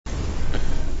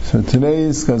So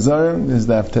today's Chazara is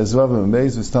the Tezvavim and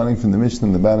Beis. We're starting from the Mishnah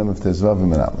in the bottom of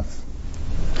Tezvavim and Aleph.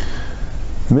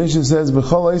 The Mishnah says,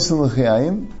 "B'chol oisin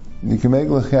l'chayim." You can make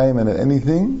l'chayim out of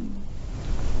anything,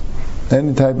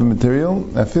 any type of material.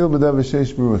 Afil b'davar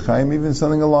sheish b'ru l'chayim, even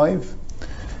something alive. You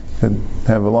could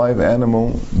have a live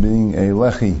animal being a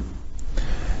lechi.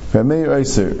 Ramei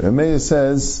oiser. Ramei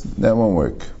says that won't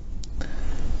work.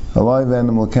 A live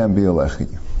animal can't be a lechi.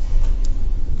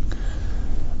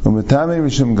 And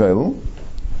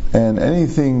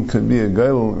anything could be a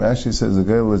geil. Rashi says a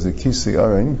geil is a kisi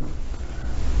arin,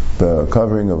 the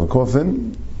covering of a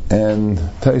coffin, and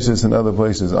Taishas in other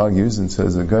places argues and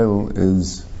says a geil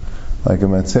is like a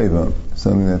matzeva,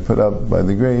 something that's put up by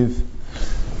the grave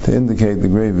to indicate the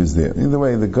grave is there. Either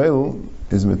way, the geil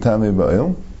is metame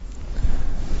ba'il.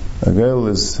 A geil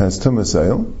has tumas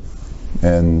oil,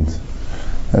 and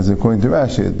as according to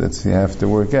Rashi, that's you have to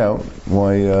work out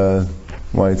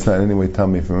why it's not anyway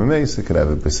tummy from a mace. It could have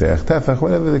a beseach tefach,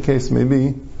 whatever the case may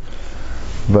be.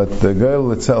 But the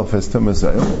geil itself has tumas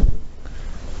oil,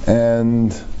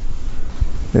 and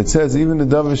it says even the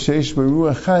davar sheish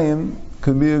b'ruach chayim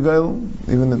could be a geil,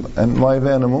 even a live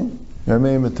animal.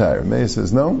 Ramei matar. Ramei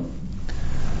says no.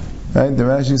 Right? The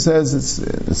Rashi says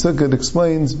the Sukkot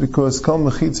explains because kol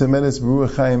mechitza menes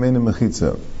b'ruach chayim ain't a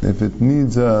mechitza. If it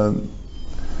needs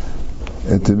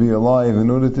to be alive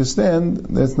in order to stand,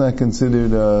 that's not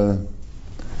considered,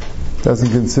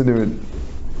 doesn't consider it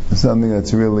something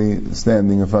that's really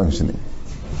standing or functioning.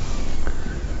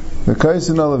 The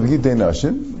kaisinal of gitei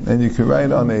nashim, and you could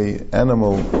write on a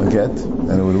animal a get,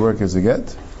 and it would work as a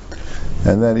get,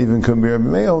 and that even could be Rabbi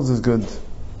Meir is good.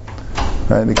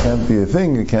 Right? It can't be a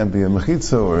thing, it can't be a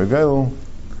mechitza or a geil,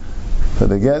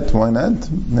 but a get, why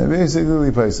not? Now basically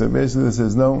it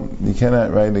says no, you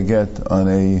cannot write a get on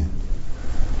a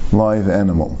live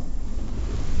animal.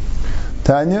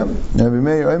 Tanya, Rabbi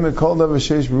Meir Omer called Davar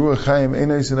Sheish B'ruach Chayim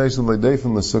Ein Oisin Oisin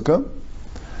L'Deifim L'Sukkah.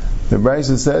 The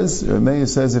Brisa says, Rabbi Meir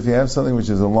says, if you have something which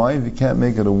is alive, you can't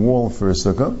make it a wall for a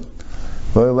sukkah.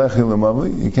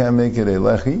 You can't make it a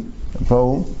lechi, a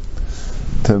pole,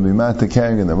 to be mata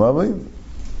carrying in the mavli.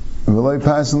 You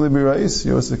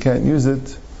also can't use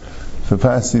it for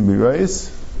pasi b'rayis,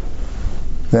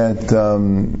 that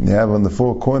you have on the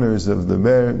four corners of the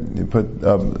bear. You put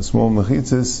up small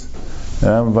mechitzas,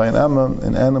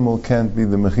 an animal can't be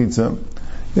the mechitza.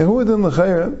 Yehudan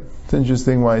l'chayra, it's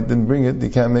interesting why it didn't bring it. You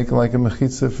can't make it like a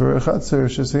mechitza for a chatzar or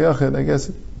shesayachid. I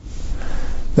guess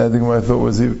that thing I thought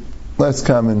was less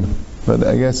common, but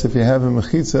I guess if you have a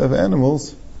mechitza of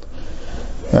animals,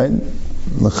 right?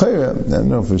 L'chayra, I don't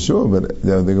know for sure, but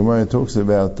the Gemara talks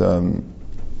about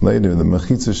later the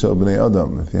mechitza shel bnei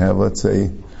adam. If you have, let's say,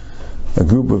 a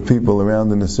group of people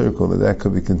around in a circle, that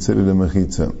could be considered a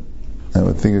mechitza. I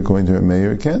would think according to a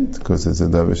mayor it can't, because it's a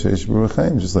davar sheish b'ruach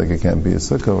chayim, just like it can't be a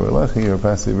sukkah or a lechi or a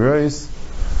pasi b'rayis.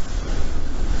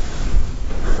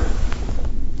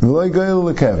 V'loi geil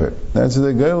l'kever. That's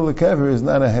the geil l'kever is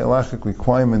not a halachic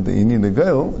requirement that you need a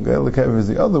geil. Geil l'kever is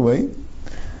the other way,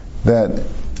 that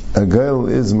a geil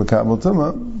is makabel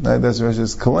tumah. That's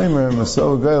Rashi's kalamer,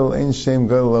 maso geil ain't shem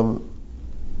geil of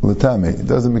l'tamei. It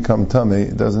doesn't become tamei,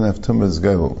 it doesn't have tumah's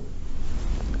geil.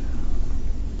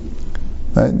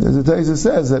 Right? There's a text that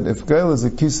says that if geil is a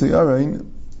kisi arain,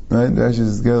 right,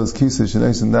 Rashi's geil is kisi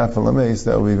sheneis and daf alameis,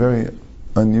 that would be very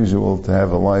unusual to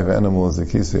have a live animal as a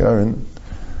kisi arain.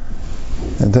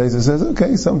 And Taisa says,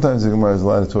 okay, sometimes the Gemara is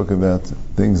allowed to talk about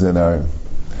things that are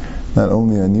not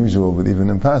only unusual but even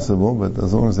impossible, but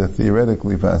as long as they're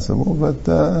theoretically possible. But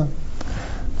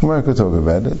Gemara could talk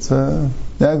about it. It's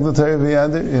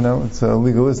it's a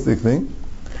legalistic thing.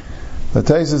 But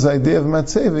Taisa's idea of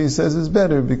matzeva, he says, is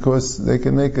better because they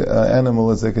can make an animal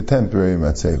as like a temporary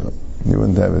matzeva. You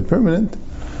wouldn't have it permanent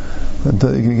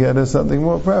until you can get something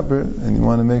more proper, and you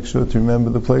want to make sure to remember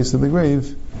the place of the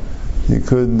grave. You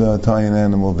could tie an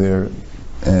animal there,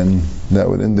 and that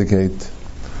would indicate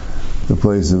the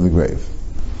place of the grave.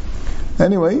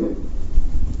 Anyway,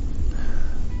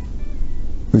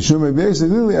 they said in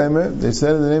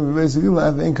the name of Beis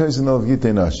Hillel,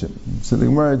 so the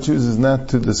Gemara chooses not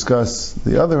to discuss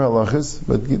the other halachas,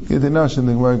 but Gitei Nashim,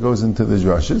 the Gemara goes into the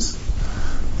drashas,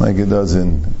 like it does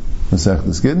in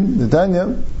Masechtas Gittin. The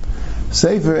Tanya,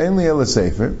 Sefer, Enli Ela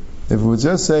Sefer, if it would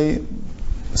just say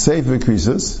Sefer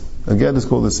Krisus, a get is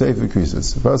called a Sefer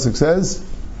Krisus. The Pasuk says,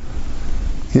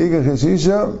 Kiga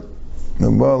Cheshisha,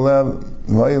 Vayil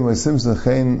Maisim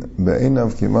Sachein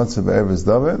Be'inav Kimatza Be'erves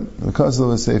Davar, because of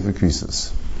a Sefer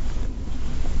Krisus.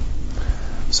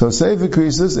 So Sefer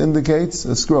Krisus indicates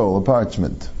a scroll, a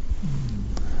parchment.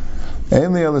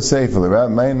 Ainly ala sefer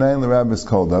l'rab, main nine l'rab is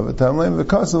called of it. Tamleim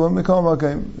v'kasav mikol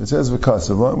makim. It says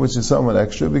v'kasav, which is somewhat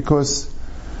extra because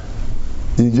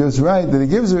you just write that he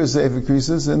gives her a sefer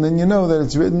krisus, and then you know that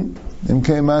it's written in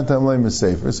keimat tamleim a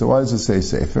sefer. So why does it say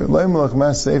sefer? Leim lach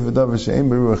mas sefer davar she'em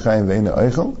beruach chayim ve'ena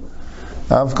oichel.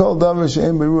 I've called davar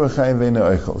she'em beruach chayim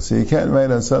ve'ena oichel. So you can't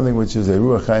write on something which is a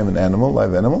ruach chayim, an animal,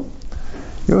 live animal.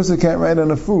 You also can't write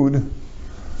on a food,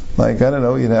 like, I don't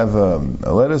know, you'd have a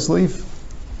lettuce leaf,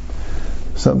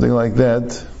 something like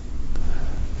that,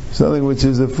 something which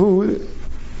is a food,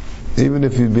 even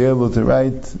if you'd be able to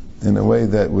write in a way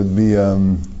that would be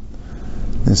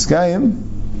niskayim,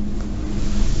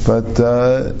 but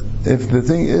if the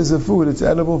thing is a food, it's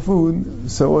edible food,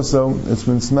 so also it's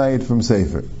been snayed from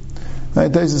sefer.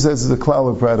 Right, Taisa says it's a klal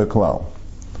or prat of klal.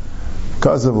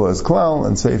 Kazav is klal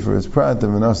and sefer is prat,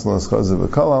 and v'nasla is kazav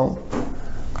kalal.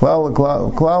 Klal or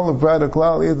prat of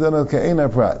klal, yidana ka'ena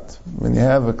prat. When you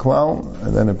have a klal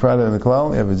and then a prat and a klal,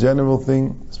 you have a general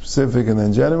thing, specific and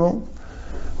then general.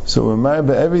 So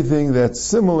remember everything that's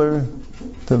similar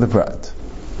to the prat.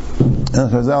 And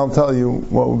Chazal will tell you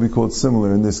what would be called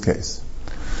similar in this case.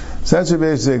 So that's your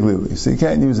basic glili. So you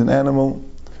can't use an animal.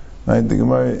 Right? The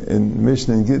Gemara in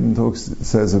Mishnah and Gittin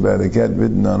says about a get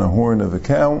written on a horn of a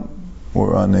cow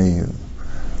or on a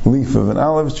leaf of an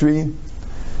olive tree,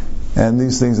 and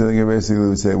these things I think basically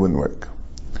would say wouldn't work.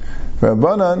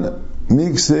 Rabbanan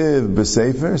miksiv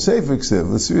b'sefer sefer ksiv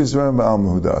l'suyis ram ba'al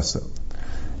mehudasa.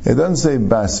 It doesn't say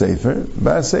bas sefer.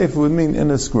 Bas sefer would mean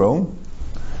in a scroll,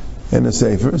 in a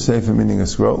sefer. Sefer meaning a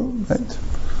scroll, right?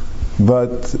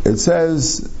 But it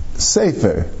says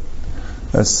sefer.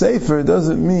 A sefer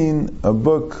doesn't mean a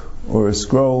book or a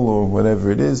scroll or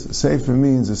whatever it is. Sefer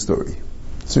means a story.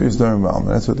 Suyis ram ba'al.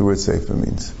 That's what the word sefer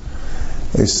means.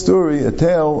 A story, a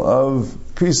tale of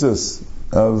krisus,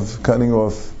 of cutting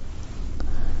off.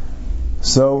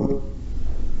 So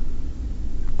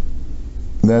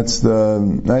that's the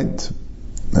right.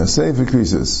 A sefer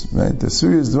krisus, right? The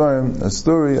Suyis dvarim, a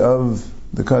story of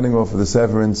the cutting off of the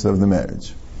severance of the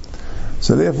marriage.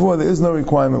 So therefore, there is no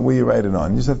requirement where you write it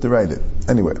on. You just have to write it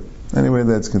anywhere. Anywhere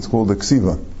that's called a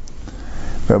ksiva.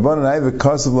 Rabbanan I have a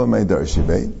kasav lo meidar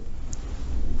shibei.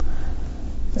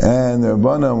 And the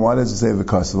Rabbanan, why does it say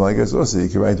v'kasav? Well, I guess also you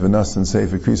can write v'nas and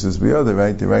sefer krisus b'yoda,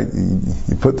 right?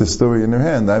 You put the story in her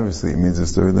hand. Obviously, it means a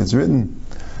story that's written.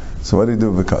 So what do you do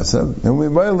with v'kasav? And we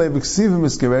violate v'ksiva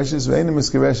miskereshes v'eina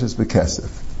miskereshes v'kasef.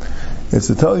 It's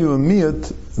to tell you a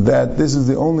miyut that this is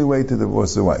the only way to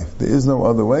divorce a wife. There is no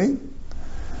other way.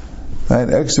 Right?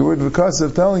 Extra word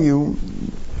v'kasav telling you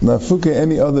nafuke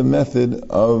any other method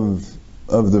of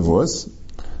divorce.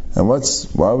 And why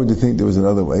would you think there was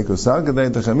another way? Because you have a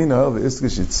hekesh,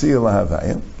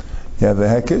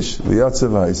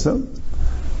 v'yatzav ha'isa,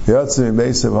 v'yatzav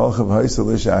b'eisav halchav ha'isa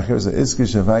l'shachar, so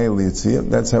iskish havaya li'yitziyah.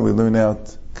 That's how we learn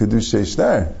out kedushay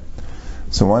shtar.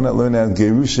 So why not learn out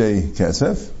gerushay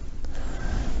kesef?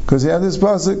 Because you have this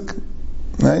pasuk,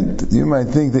 right? You might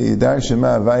think that yidar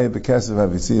shema havaya b'kesef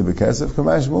havitziyah b'kesef,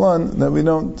 kamash mulan, that we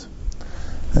don't.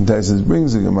 And Taisus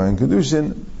brings a Gemara in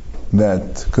Kedushin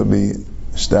that could be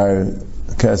shtar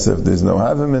kesef, there's no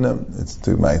havim in him, it's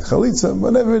to my chalitza,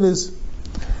 whatever it is,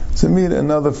 to meet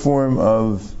another form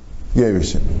of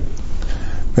gerushin.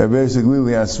 Rabbi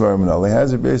Glili asks Svarmanal, he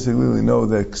has to basically know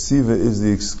that ksiva is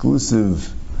the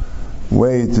exclusive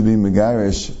way to be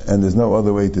megarish, and there's no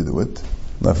other way to do it.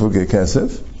 Lafuke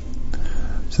kesef.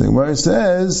 So the Gemara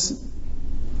says,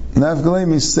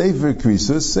 Nafgalemi sefer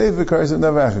krisus, sefer karsa,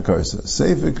 navacha karsa.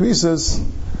 Sefer krisus,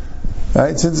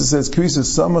 right? Since it says krisus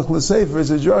samach l'sefer, it's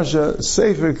a drasha.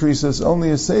 Sefer krisus,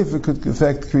 only a sefer could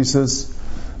affect krisus.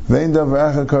 Vein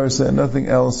davacha karsa, and nothing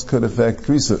else could affect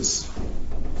krisus.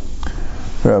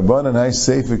 Rabbanan hay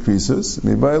sefer krisus.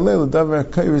 Mibayalel davar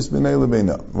kairis b'nei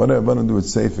lebeina. What do Rabbanan do with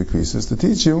sefer krisus? To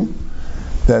teach you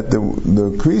that the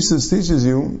krisus teaches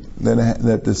you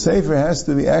that the sefer has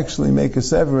to be actually make a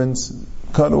severance,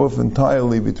 cut off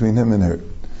entirely between him and her.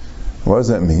 What does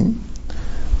that mean?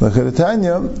 If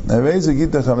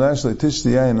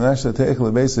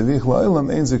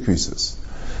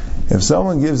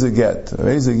someone gives a get, and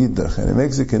it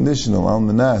makes it conditional on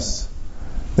the nas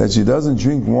that she doesn't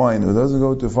drink wine or doesn't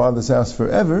go to her father's house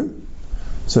forever,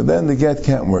 so then the get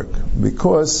can't work.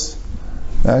 Because,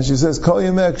 as she says,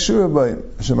 they're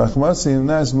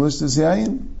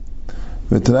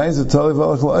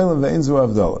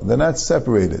not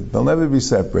separated. They'll never be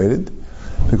separated,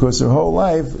 because her whole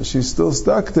life she's still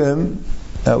stuck to him,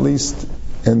 at least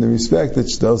in the respect that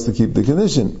she does to keep the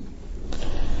condition.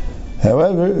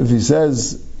 However, if he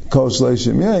says kol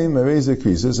shleishim yayim, I raise a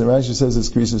krisus, and Rashi says it's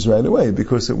krisus right away,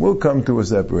 because it will come to a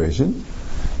separation,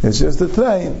 It's just a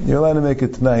Tanai. You're allowed to make a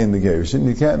Tanai in the Gerushin.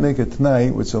 You can't make a Tanai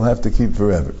which you'll have to keep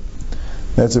forever.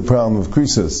 That's a problem of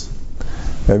Krisus.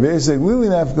 Rabbi Yosef Lili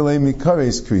Nafgalei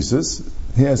Mikares Krisus.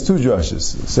 He has two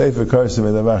drushes. Sefer Karsa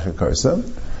and Avacha Karsa.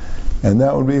 And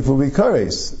that would be if it would be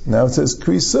Kares. Now it says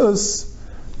Krisus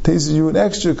teaches you an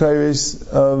extra Kares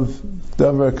of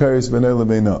Davar Kares B'nei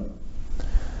Lebeina.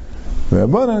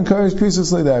 Rabbanan Kares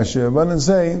Krisus Leidash. Rabbanan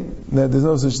say that there's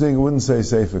no such thing. It wouldn't say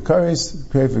Sefer Kares.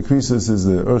 Sefer Krisus is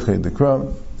the Urchei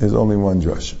Dekra. There's only one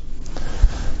drush.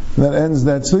 And that ends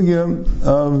that sugya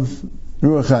of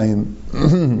Ruach Chaim.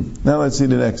 Now let's see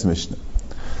the next Mishnah.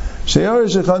 You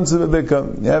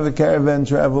have a caravan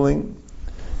traveling,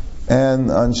 and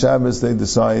on Shabbos they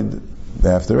decide they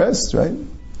have to rest, right?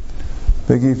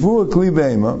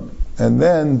 And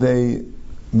then they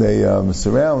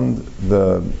surround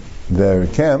their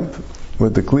camp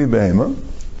with the Kli Behema.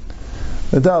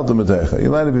 You're allowed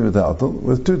to be metaltal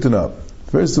with two tanab.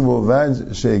 First of all,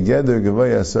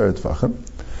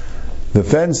 the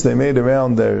fence they made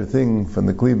around their thing from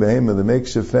the Kli Behema, the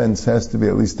makeshift fence, has to be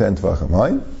at least 10 tfachim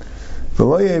high.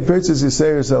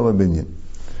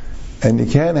 And you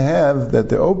can't have that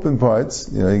the open parts,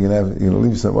 you're going to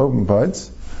leave some open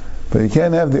parts, but you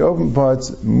can't have the open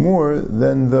parts more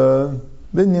than the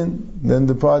binyan, than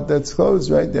the part that's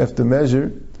closed, right? You have to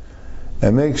measure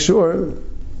and make sure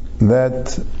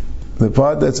that the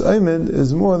part that's aimed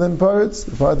is more than parts,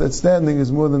 the part that's standing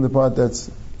is more than the part that's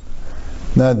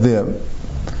not there.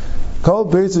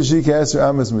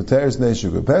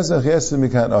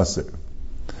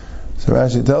 So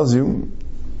Rashi tells you,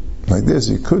 like this,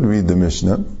 you could read the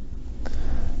Mishnah,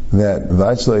 that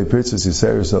Vachlei Pirtzis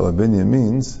Yisrael Salabinyan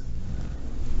means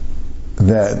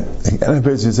that, and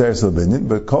Pirtzis Yisrael Salabinyan,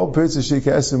 but Kol Pirtzis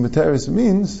Shikasim Materis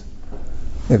means,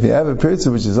 if you have a Pirtzis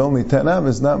which is only 10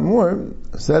 amas, not more,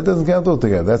 so that doesn't count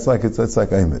altogether. That's like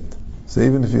Aymet. So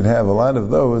even if you'd have a lot of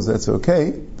those, that's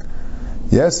okay.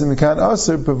 Yes, and we can't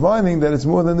answer, providing that it's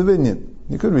more than the binyan.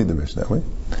 You could read the Mishnah that way.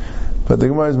 But the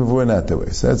Gemara is before not that way.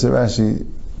 So that's a Rashi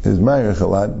is Ma'irich a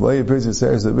lot.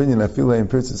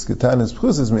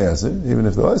 Even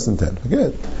if they're less than 10,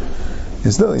 forget.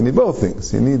 You need both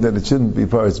things. You need that it shouldn't be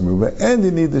Paretz Meruba, and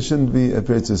you need there shouldn't be a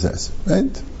Pirtzis Eser.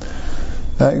 Right?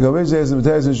 Right?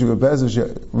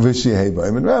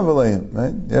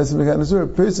 Yes, we can answer.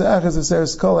 Pirtzis Achas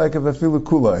Eser Kol Ekav Afilu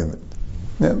Kula Ayman.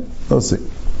 Yeah, we'll see.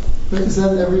 Is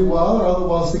that every wall or all the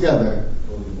walls together?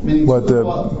 Meaning what the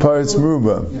Paretz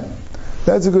Meruba? Yeah.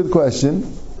 That's a good question.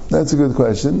 Right?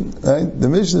 The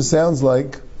Mishnah sounds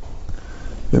like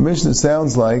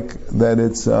that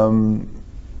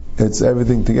it's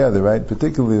everything together, right?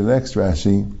 Particularly the next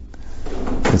Rashi,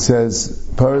 it says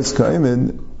Paretz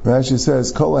Kaimin. Rashi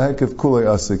says Kol Hekav Kulei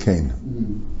Asakain.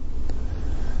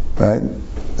 Right?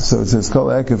 So it says Kol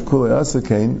Hekav Kulei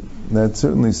Asakain. That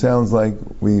certainly sounds like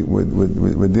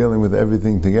we're dealing with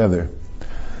everything together.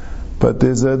 But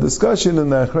there's a discussion in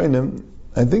the Achreinim.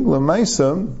 I think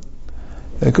Lamaisa,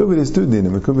 it could be there's two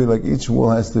dinim. It could be like each wall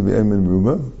has to be Emin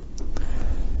Ruba.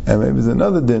 And maybe there's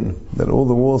another din, that all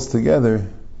the walls together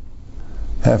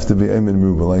have to be Emin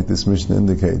Ruba, like this Mishnah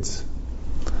indicates.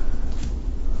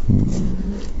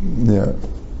 Yeah.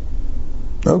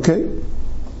 Okay.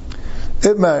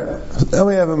 Then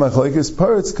we have a machlokes,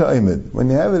 Paretz Ka'imid. When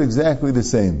you have it exactly the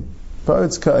same.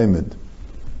 Paretz Ka'imid.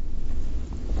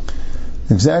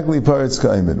 Exactly Paretz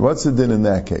Ka'imid. What's the din in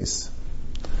that case?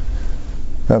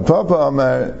 Now Papa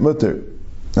Amar Mutter.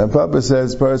 Now Papa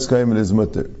says Paretz Ka'imid is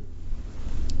Mutter.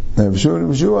 Now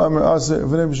B'shua Amar Aser. If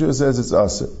B'shua says it's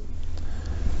Aser.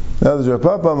 Now the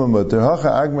Papa Amar Mutter. Hacha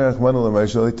Agmer Achman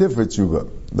L'Meisha L'Tifrit Tshuva.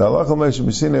 The halacha L'Meisha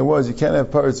B'Shinei was you can't have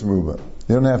Paretz Meruba.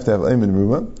 You don't have to have Eimin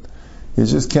Meruba. You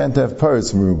just can't have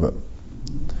Paretz Meruba.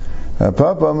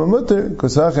 Papa Amar Mutter.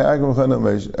 Kosacha Agmer Achman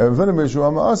L'Meisha. V'nei B'shua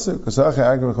Amar Aser. Kosacha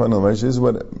Agmer Achman L'Meisha is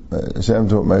what Hashem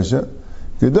taught Meisha.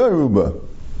 Gedar Ruba.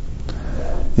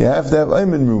 You have to have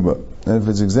Ayman Ruba. And if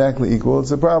it's exactly equal,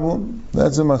 it's a problem.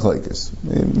 That's a machlekes.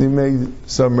 He made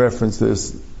some reference to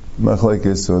this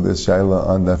machlekes or this shaila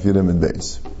on Daf Yudam and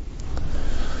Beis.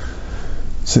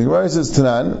 So Gemara says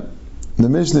Tanan, the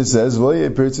Mishnah says, "V'lo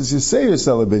Pirtzis Yisayir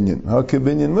Salabinyan,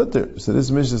 Hakibinyan Mutter." So this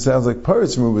Mishnah sounds like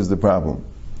Paretz Ruba is the problem.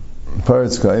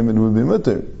 Paretz Ka'imid would be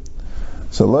Mutter.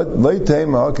 So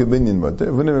Leitayim Hakibinyan Mutter.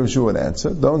 If we're sure an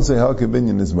answer, don't say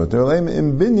Hakibinyan is Mutter.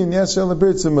 Im Binyan Yashal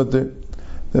Pirtzis Mutter.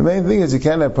 The main thing is you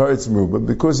can't have Paretz Meruba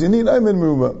because you need Ayman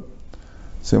Meruba.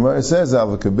 So Gemara says,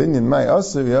 "Al Kabinyan my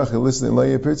Aser Yachal listening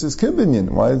Leia Pirtzis Kibinyan."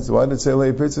 Why did it say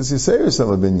Leia Pirtzis Yisayir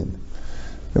Salabinyan?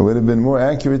 It would have been more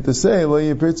accurate to say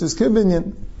Leia Pirtzis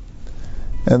Kibinyan.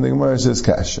 And the Gemara says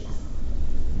Kasha.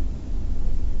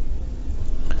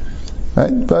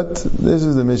 Right? But this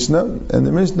is the Mishnah, and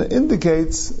the Mishnah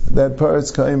indicates that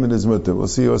Paretz Kaiman is mutter. We'll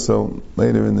see also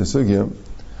later in the Sugya.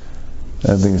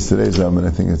 I think it's today's Amid,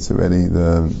 I think it's already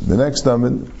the next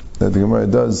Amid, that the Gemara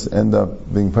does end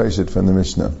up being paishet from the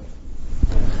Mishnah.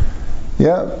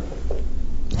 Yeah.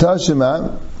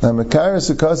 Tashima,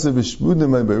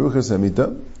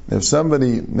 if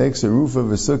somebody makes a roof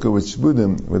of a sukkah with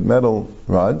shbudim, with metal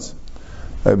rods,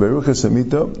 or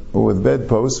with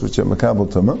bedposts, which are makabel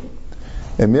tumah,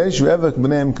 there's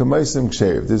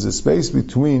a space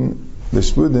between the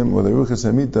shbudim or the ruchas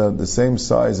hamita, the same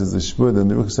size as the shbudim,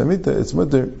 the ruchas hamita, it's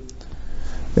mutter,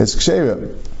 it's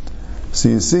ksheira. So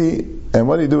you see, and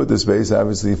what do you do with the space?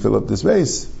 Obviously you fill up the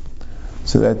space.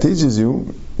 So that teaches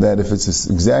you that if it's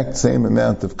the exact same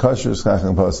amount of kasher schach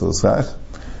and pasel schach,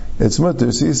 it's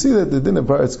mutter. So you see that the din of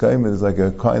Paretz Kaiman is like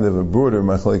a kind of a broader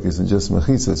machlekes than just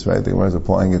mechitzas, right? The Gemara is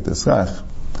applying it to schach.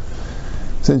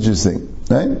 It's interesting,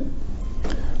 right?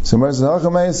 So when it says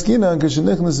im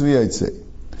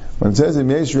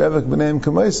yesh revach b'neim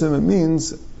kamaisim, it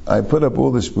means I put up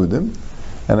all the shbudim,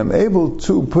 and I'm able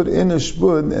to put in a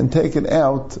shbud and take it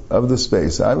out of the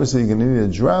space. Obviously, you're going to need a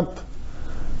drop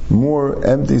more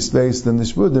empty space than the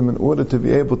shbudim in order to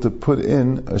be able to put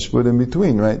in a shbud in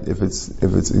between, right? If it's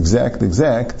exact,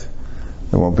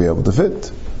 it won't be able to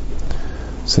fit.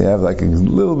 So you have like a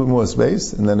little bit more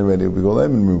space, and then already we go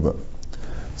lemon ruba.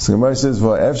 So Gemara says,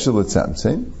 "Va'efshel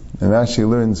etzamtzim," and Rashi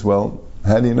learns, well,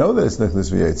 how do you know that it's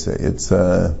nichnas v'yetzei?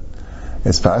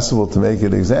 It's possible to make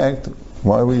it exact.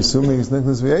 Why are we assuming it's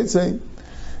nichnas v'yetzei?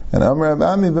 And Amar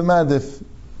Abami b'madif.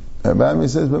 Abami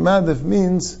says b'madif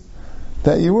means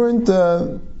that you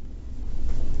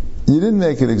didn't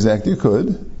make it exact. You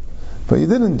could, but you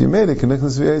didn't. You made it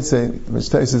nichnas v'yetzei, which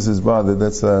Taisus is bothered.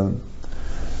 That's an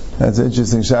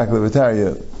interesting shakla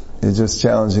v'tarya. You're just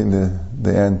challenging the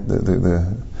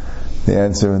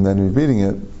answer and then repeating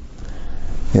it.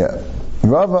 Yeah.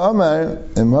 Rava Amar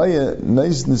Emhaya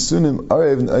Nais Nisunim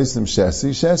Arev Naisim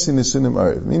Shasi Nisunim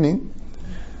Arev, meaning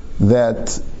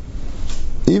that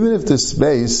even if the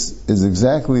space is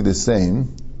exactly the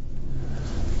same,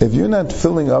 if you're not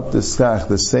filling up the schach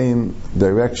the same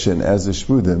direction as the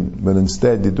shbudim, but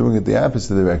instead you're doing it the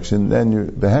opposite direction, then you're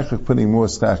behechach putting more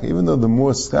schach, even though the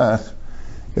more schach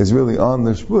is really on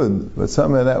the shbud, but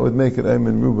somehow that would make it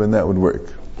Ayman Ruba and that would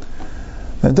work.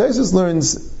 And Taisus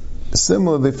learns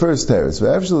similar the first teretz.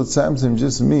 V'efshel etzamtzim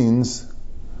just means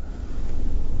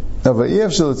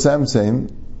v'efshel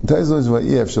etzamtzim. Taisus learns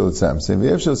v'efshel etzamtzim.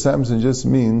 V'efshel etzamtzim just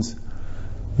means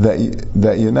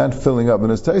that you're not filling up.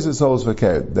 And as Taisus holds for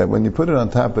keret, that when you put it on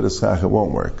top of the schach, it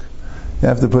won't work. You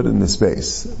have to put it in the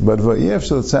space. But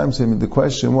v'efshel etzamtzim, the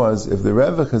question was, if the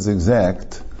revach is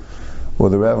exact, or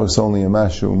the revach is only a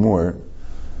mashu more,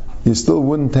 you still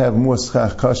wouldn't have more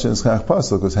schach kasha and schach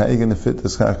pasel, because how are you going to fit the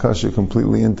schach kasha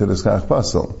completely into the schach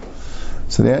pasel?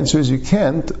 So the answer is you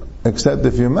can't, except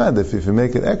if you're mad, if you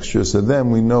make it extra, so then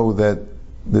we know that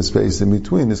the space in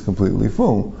between is completely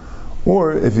full.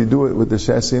 Or if you do it with the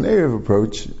Shasi and Erev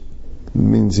approach, it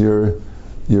means you're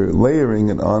layering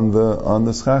it on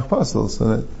the schach pasel.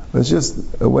 So that's just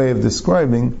a way of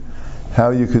describing how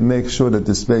you could make sure that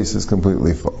the space is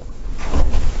completely full.